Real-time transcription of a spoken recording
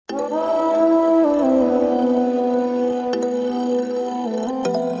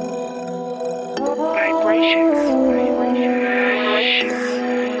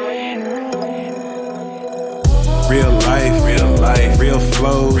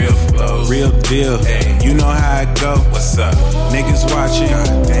real deal. You know how it go. What's up? Niggas watching,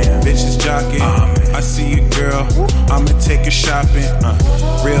 bitches jocking. I see you, girl. I'ma take her shopping.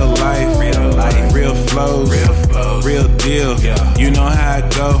 Real life, real flows, real deal. You know how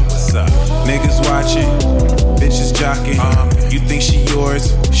it go. What's up? Niggas watching, bitches jocking. You think she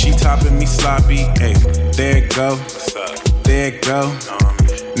yours? She topping me sloppy. Hey, there it go. What's up? There it go.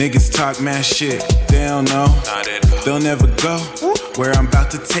 Niggas talk mad shit. They don't know. They'll never go where I'm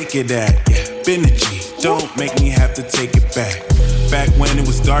about to take it at. Yeah, been a G. Don't make me have to take it back. Back when it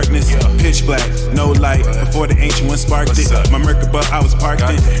was darkness, pitch black, no light. Before the ancient one sparked it. My Merkaba I was parked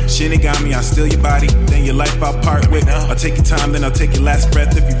in. Shit ain't got me, I'll steal your body. Then your life I'll part with. I'll take your time, then I'll take your last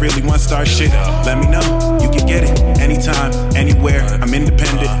breath. If you really want to start shit, let me know. You can get it anytime, anywhere. I'm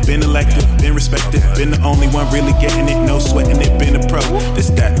independent, been elected, been respected. Been the only one really getting it, no sweating it. Been a pro. This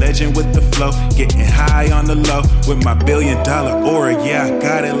that legend with the flow. Getting high on the low with my $1 billion aura. Yeah, I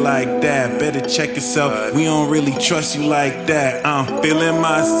got it like that. Better check yourself. We don't really trust you like that. I'm feeling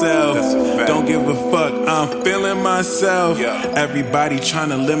myself. Don't give a fuck. I'm feeling myself. Everybody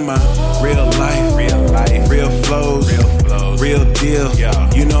tryna live my real life, real flows, real deal.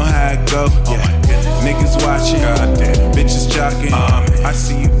 You know how it go. Niggas watching, bitches jocking. I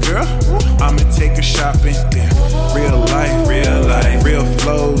see you, girl. I'ma take her shopping. Real life, real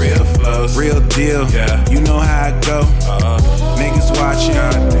flows, real deal. You know how it go. Niggas watching,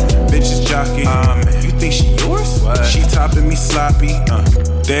 bitches jocking. You think she yours? She topping me sloppy.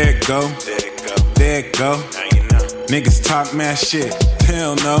 There it go. There it go. Niggas talk mad shit. They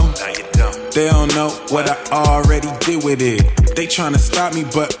don't know. They don't know what I already did with it. They tryna stop me,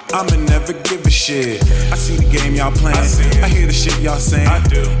 but I'ma never give a shit. I see the game y'all playing. I hear the shit y'all saying.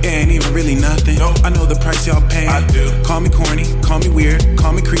 It ain't even really nothing. I know the price y'all paying. Call me corny, call me weird,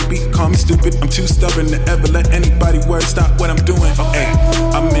 call me creepy, call me stupid. I'm too stubborn to ever let anybody word stop what I'm doing. Hey,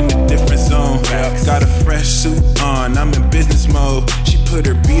 I'm in a different zone. Got a fresh suit on, I'm in business mode. She put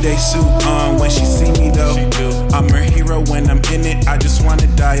her B-Day suit on when she see me though. I'm her hero when I'm in it. I just wanna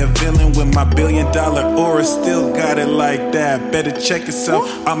die a villain with my $1 billion aura. Still got it like that. Better check yourself.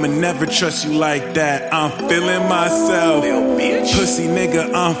 I'ma never trust you like that. I'm feeling myself. Pussy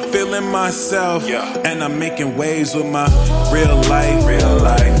nigga, I'm feeling myself. And I'm making waves with my real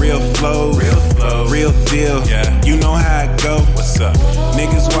life, real flows, real deal. You know how it go. What's up?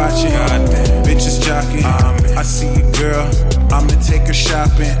 Niggas watching, bitches jocking. I see you, girl. I'ma take her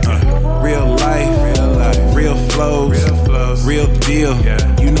shopping. Real life, real flows, real deal.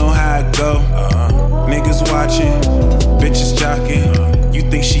 You know how it go. Niggas watching, bitches jocking. You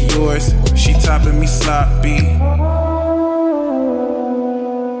think she yours? She topping me sloppy.